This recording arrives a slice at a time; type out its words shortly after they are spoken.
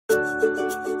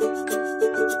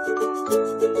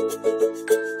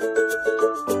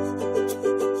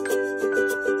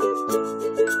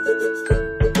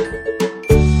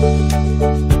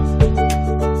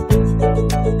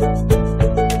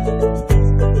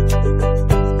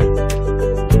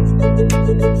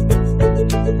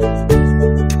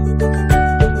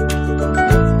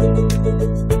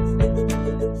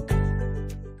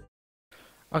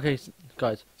Okay,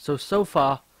 guys, so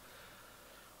far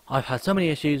I've had so many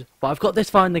issues, but I've got this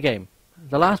far in the game.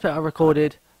 The last bit I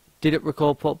recorded didn't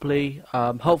record properly.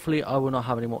 Hopefully I will not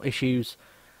have any more issues.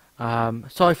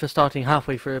 Sorry for starting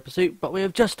halfway through a pursuit, but we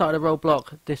have just started a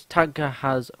roadblock. This tanker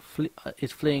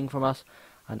is fleeing from us,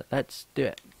 and let's do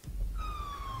it.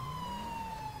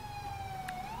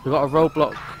 We've got a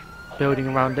roadblock building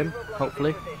around him,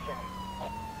 hopefully.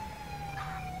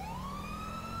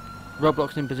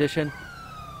 Roadblock's in position.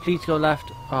 Please go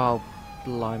left. Oh,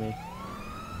 blimey.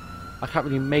 I can't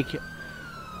really make it.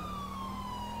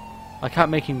 I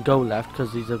can't make him go left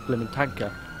because he's a blimmin' tanker.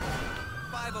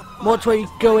 Which way you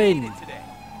going?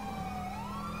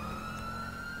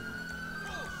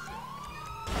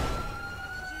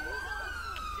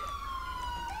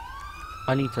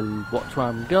 I need to watch where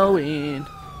I'm going.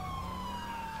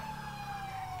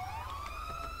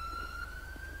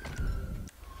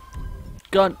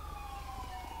 Gun.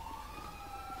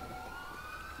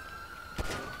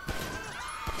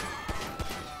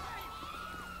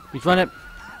 He's running.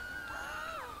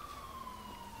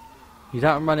 He's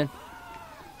out and running.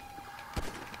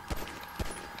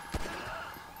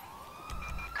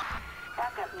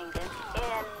 Backup needed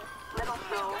in Little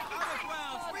Hill.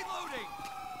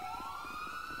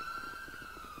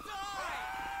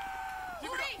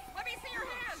 Police, let me see your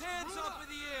hands! Hands up in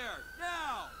the air,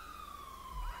 now!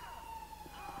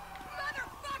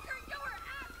 Motherfucker, your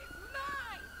ass is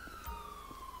mine!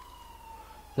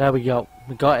 There we go.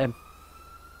 We got him.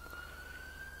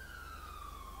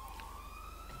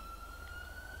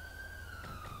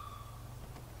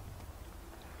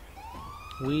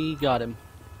 We got him.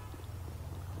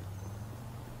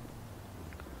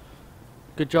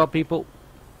 Good job, people.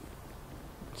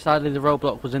 Sadly, the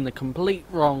roadblock was in the complete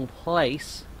wrong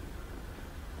place.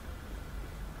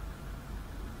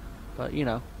 But, you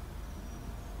know.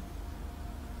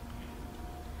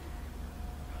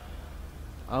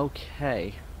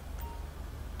 Okay.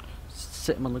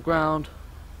 Sit him on the ground.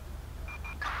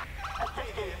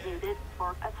 Assistance needed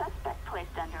for a suspect placed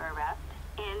under arrest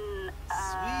in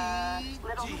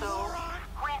Little Hill.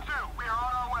 Queen 2, we are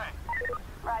on our way.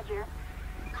 Roger.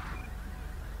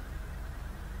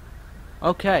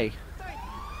 Okay.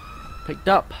 Picked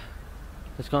up.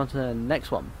 Let's go on to the next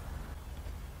one.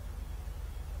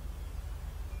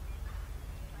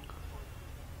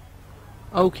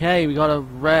 Okay, we got a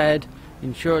red.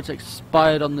 Insurance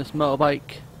expired on this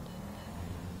motorbike.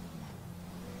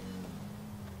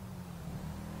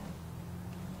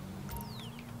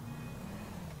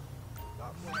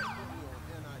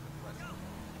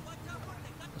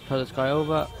 Let's pull this guy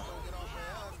over.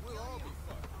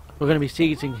 We're going to be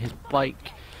seizing his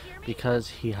bike because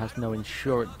he has no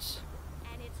insurance.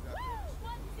 And it's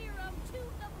 102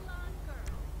 the Blanker.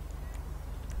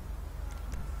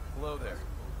 Hello there.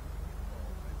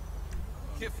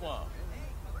 Kiflam.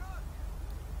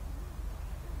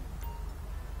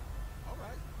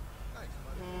 Alright. Thanks,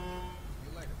 buddy.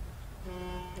 See you later.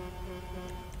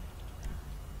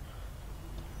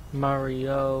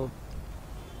 Mario.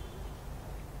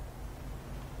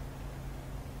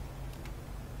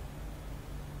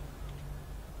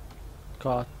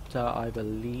 Carter, I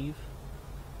believe.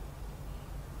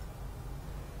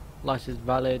 License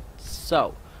valid.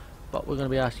 So, but we're going to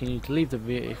be asking you to leave the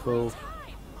vehicle.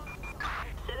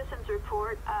 Citizens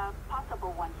report of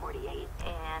possible 148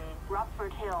 in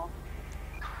Rockford Hills.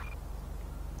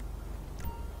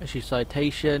 Issue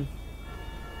citation.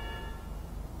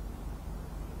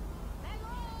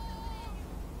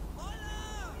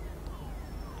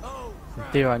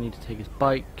 There, I need to take his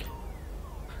bike.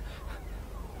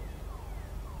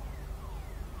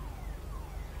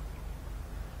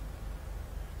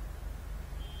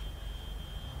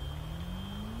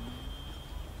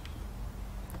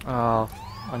 Oh,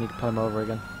 I need to pull him over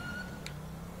again.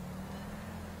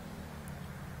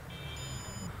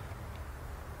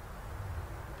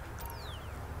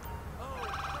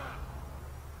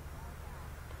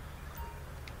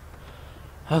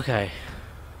 Okay.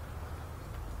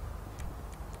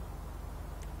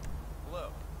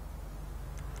 Hello.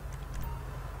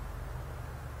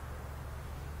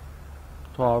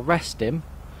 So I'll arrest him.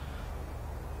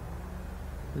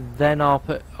 Then I'll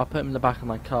put him in the back of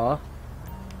my car.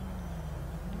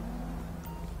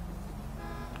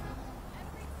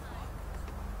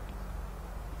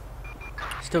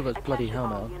 Still got his bloody Attention all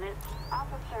helmet on. units.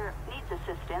 Officer needs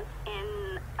assistance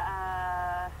in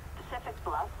Pacific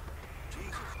Bluff.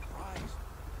 Jesus Christ.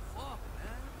 Fuck,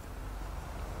 man.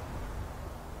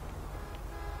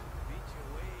 Beat your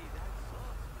way, that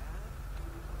sucks, man.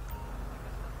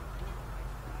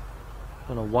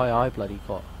 Don't know why I bloody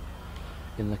got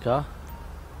in the car.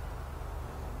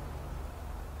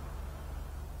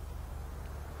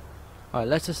 Alright,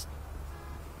 let's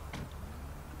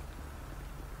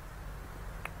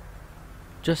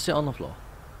just sit on the floor.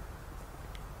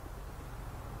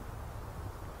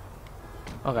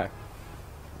 Okay.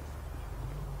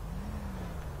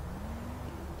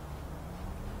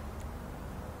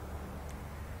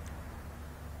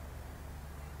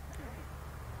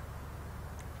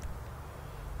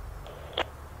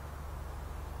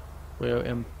 We'll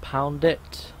impound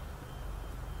it.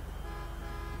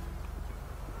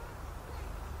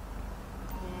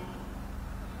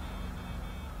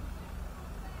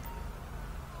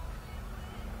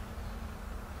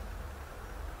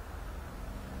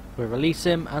 We'll release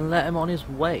him and let him on his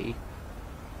way.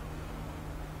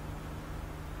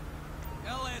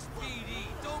 LSPD,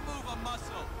 don't move a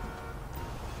muscle.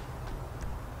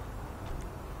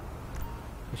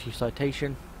 Issue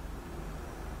citation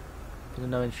for the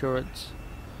no insurance.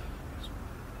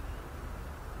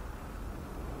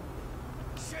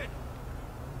 Shit.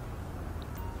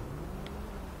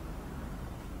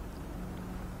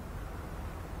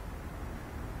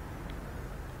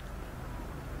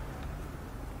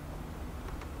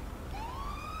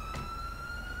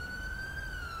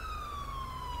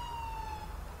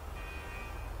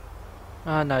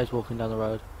 Ah, now he's walking down the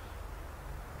road.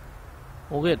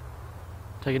 All good.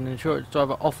 Taking an insurance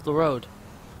driver off the road.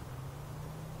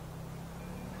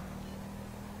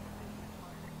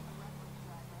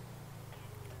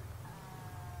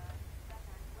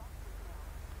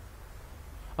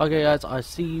 Okay guys, I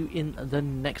see you in the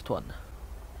next one.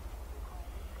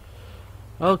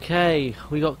 Okay,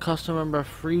 we got customer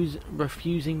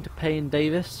refusing to pay in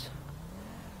Davis.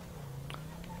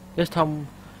 This time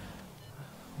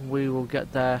we will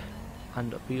get there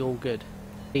and be all good.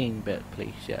 Being bit,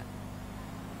 please, yeah.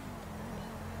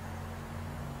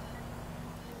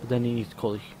 But then you need to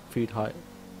call the food height.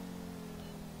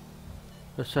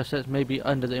 So it says maybe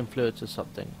under the influence or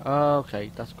something.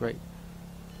 Okay, that's great.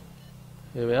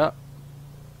 Here we are.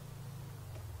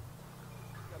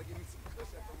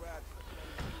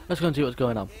 Let's go and see what's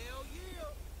going on.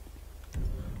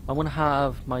 I'm gonna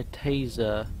have my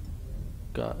taser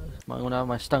gun. I'm gonna have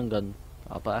my stun gun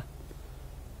up there,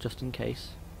 just in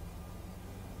case.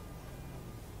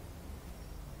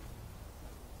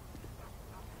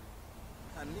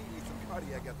 I need me some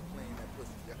cardiac after playing that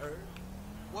pussy, you heard?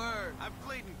 Word, I'm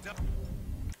bleeding dumb.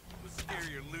 Was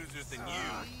scarier losers than you.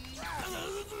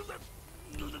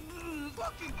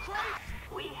 Fucking Christ!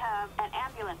 We have an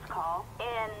ambulance call in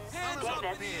Hands up in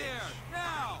Davis. the air,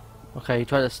 now! Okay, he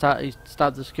tried to he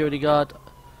stabbed the security guard.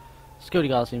 Security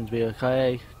guard seems to be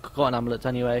okay. Got an ambulance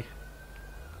anyway.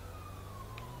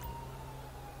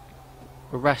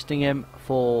 Arresting him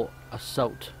for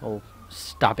assault or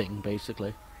stabbing,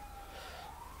 basically.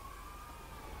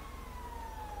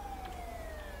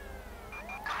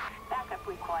 Backup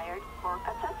required for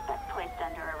a suspect placed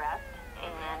under arrest in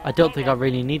I don't think I Davis.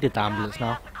 really needed the ambulance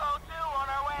now.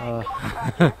 There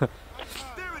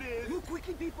it is! Move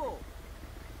quickly, people!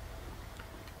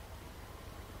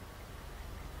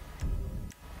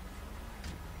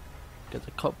 Get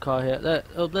the cop car here. There,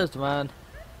 oh, there's the man.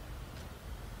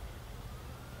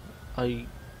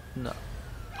 No.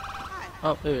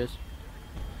 Oh, here he is.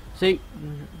 See,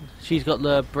 she's got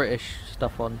the British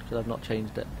stuff on because I've not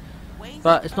changed it.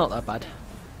 But it's not that bad.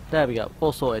 There we go,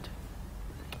 all sorted.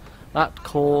 That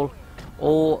call,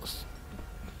 all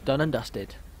done and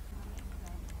dusted.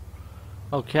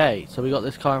 Okay, so we got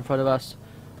this car in front of us.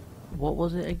 What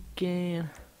was it again?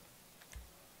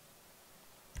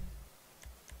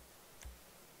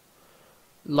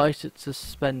 License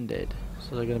suspended.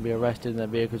 So they're going to be arrested and their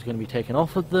vehicle's going to be taken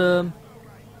off of them.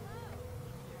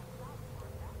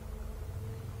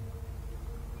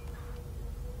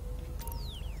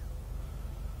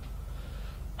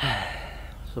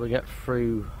 So we get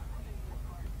through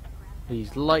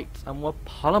these lights and we'll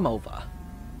pull them over.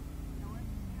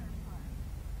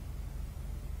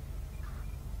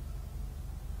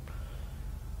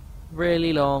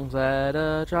 Really long set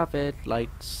of traffic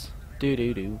lights. Do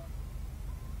do do.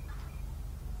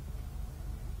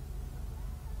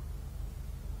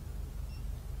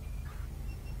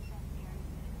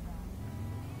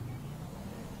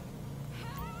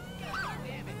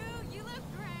 Ooh, you look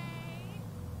great.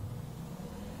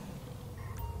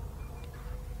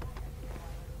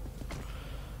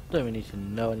 Don't we need to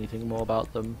know anything more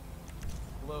about them?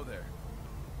 Hello there.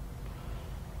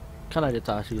 Can I just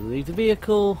ask you to leave the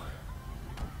vehicle?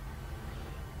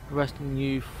 Arresting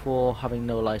you for having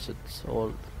no license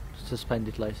or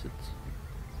suspended license.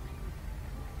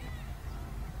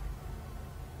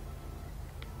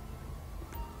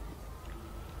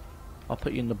 I'll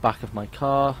put you in the back of my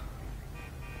car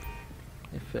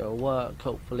if it'll work,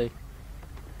 hopefully.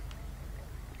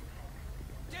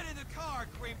 car,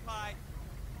 cream pie.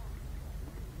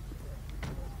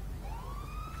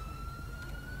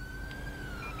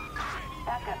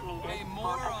 Backup needed Hey, for a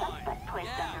moron. suspect placed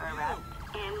Yeah, under you. arrest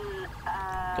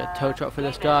in, Get a tow truck for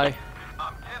this guy.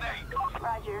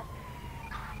 Roger.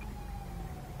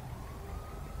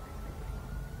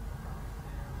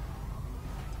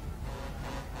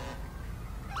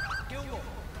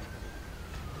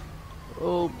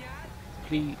 Oh,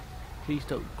 please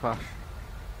don't crash.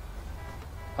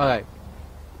 Okay.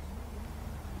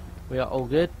 We are all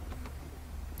good.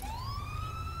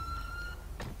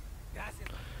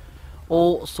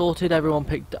 All sorted, everyone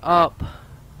picked it up,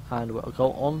 and we'll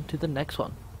go on to the next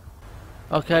one.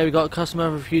 Okay, we got a customer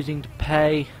refusing to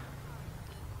pay.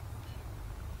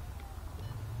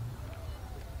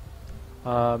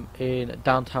 In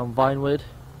downtown Vinewood,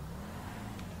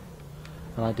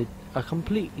 and I did a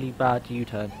completely bad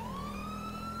U-turn.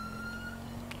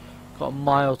 Got a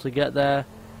mile to get there.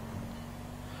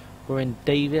 We're in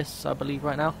Davis, I believe,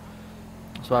 right now,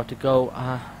 so I have to go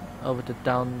over to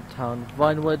downtown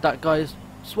Vinewood. That guy's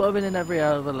swerving in every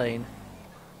other lane.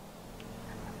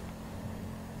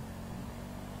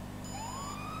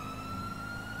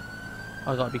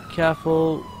 I gotta be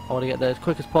careful. I want to get there as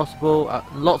quick as possible.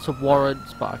 Lots of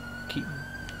warrants, but I keep.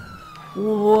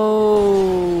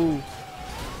 Whoa!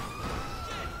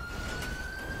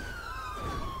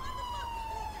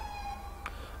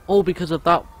 All because of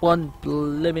that one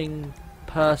blimming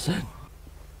person.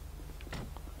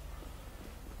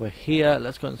 We're here.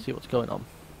 Let's go and see what's going on.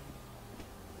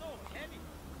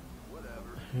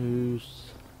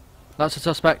 Who's? That's a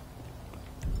suspect.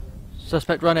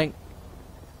 Suspect running.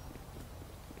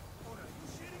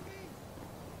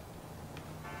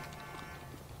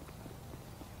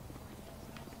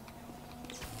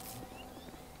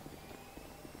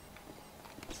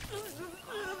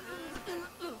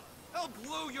 I'll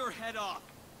blow your head off.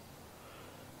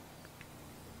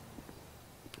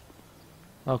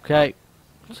 Okay,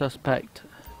 suspect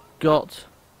got.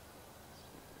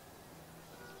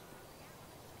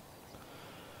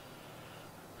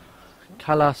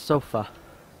 Kalasofa.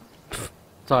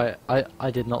 Sorry,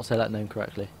 I did not say that name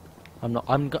correctly. I'm not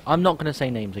going to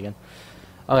say names again.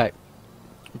 Okay,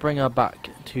 bring her back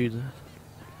to the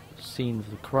scene of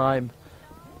the crime.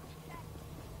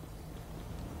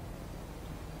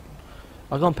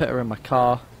 I'm going to put her in my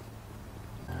car.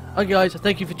 Okay guys,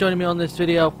 thank you for joining me on this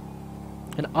video,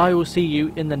 and I will see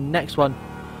you in the next one.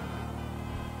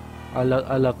 I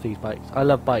love these bikes. I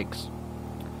love bikes.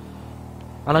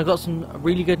 And I've got some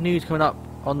really good news coming up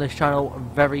on this channel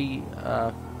very,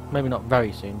 maybe not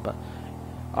very soon, but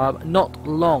not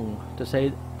long, to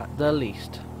say at the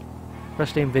least,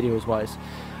 especially in videos wise.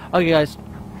 Okay guys,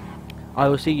 I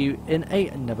will see you in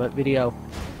another video.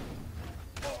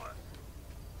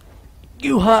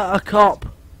 You hurt a cop!